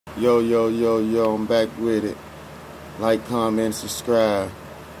Yo, yo, yo, yo, I'm back with it. Like, comment, subscribe.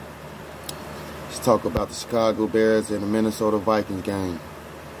 Let's talk about the Chicago Bears and the Minnesota Vikings game.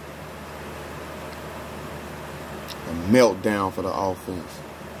 A meltdown for the offense.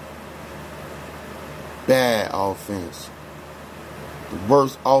 Bad offense. The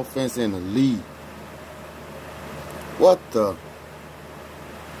worst offense in the league. What the?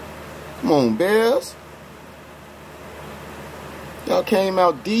 Come on, Bears. Y'all came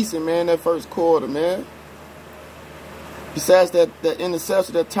out decent, man, that first quarter, man. Besides that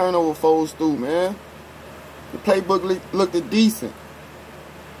interception, that turnover folds through, man. The playbook looked decent.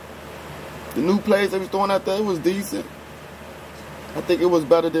 The new plays they was throwing out there, it was decent. I think it was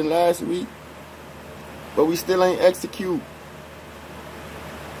better than last week. But we still ain't execute.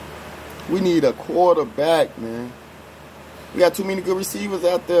 We need a quarterback, man. We got too many good receivers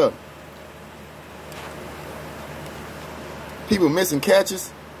out there. People missing catches,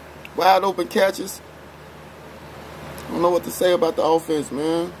 wide open catches. I don't know what to say about the offense,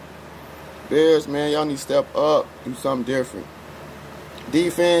 man. Bears, man, y'all need to step up, do something different.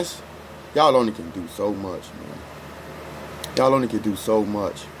 Defense, y'all only can do so much, man. Y'all only can do so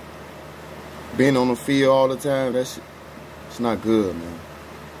much. Being on the field all the time, it's not good, man.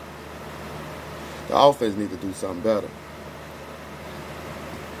 The offense need to do something better.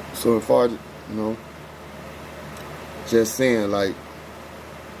 So as far as, just saying, like,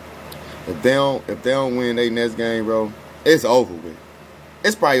 if they don't win their next game, bro, it's over with.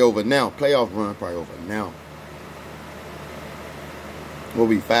 It's probably over now. Playoff run probably over now. We'll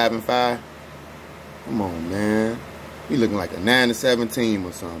be 5-5. Come on, man. We looking like a 9-7 team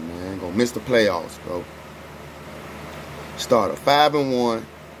or something, man. Gonna miss the playoffs, bro. Started 5-1.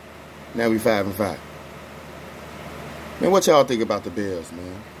 Now we 5-5. Man, what y'all think about the Bears,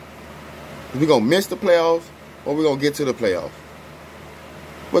 man? Is we gonna miss the playoffs or we gonna get to the playoffs?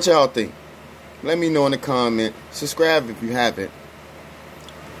 What y'all think? Let me know in the comment. Subscribe if you haven't.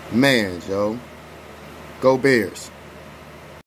 Man, Joe. Go Bears.